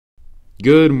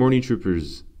Good morning,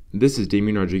 troopers. This is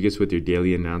Damian with your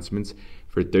daily announcements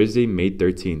for Thursday, May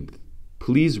 13th.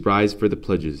 Please rise for the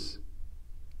pledges.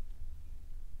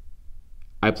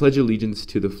 I pledge allegiance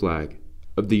to the flag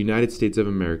of the United States of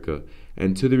America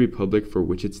and to the republic for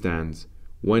which it stands,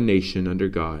 one nation under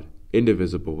God,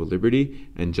 indivisible, with liberty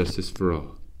and justice for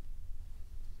all.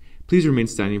 Please remain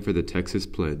standing for the Texas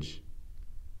Pledge.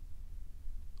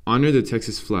 Honor the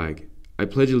Texas flag. I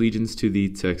pledge allegiance to the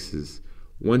Texas,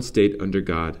 one state under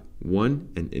God, one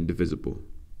and indivisible.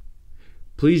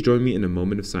 Please join me in a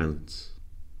moment of silence.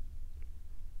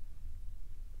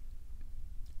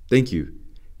 Thank you.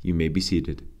 You may be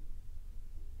seated.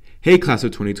 Hey, class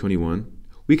of 2021.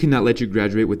 We cannot let you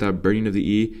graduate without burning of the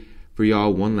E for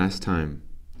y'all one last time.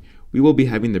 We will be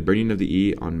having the burning of the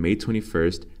E on May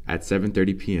 21st at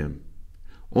 7:30 p.m.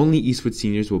 Only Eastwood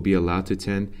seniors will be allowed to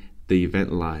attend the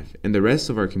event live, and the rest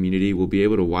of our community will be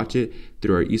able to watch it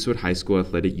through our Eastwood High School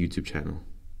Athletic YouTube channel.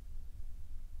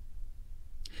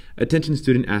 Attention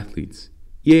student athletes.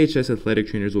 EHS athletic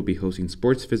trainers will be hosting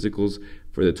sports physicals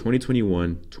for the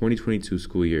 2021-2022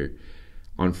 school year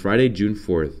on Friday, June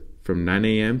 4th from 9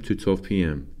 a.m. to 12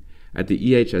 p.m. at the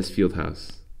EHS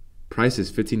Fieldhouse. Price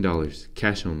is $15,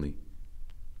 cash only.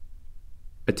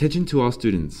 Attention to all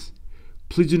students.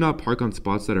 Please do not park on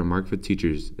spots that are marked for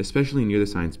teachers, especially near the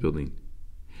science building.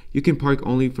 You can park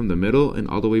only from the middle and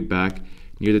all the way back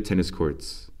near the tennis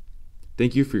courts.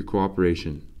 Thank you for your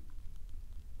cooperation.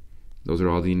 Those are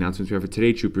all the announcements we have for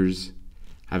today, troopers.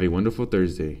 Have a wonderful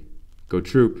Thursday. Go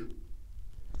Troop!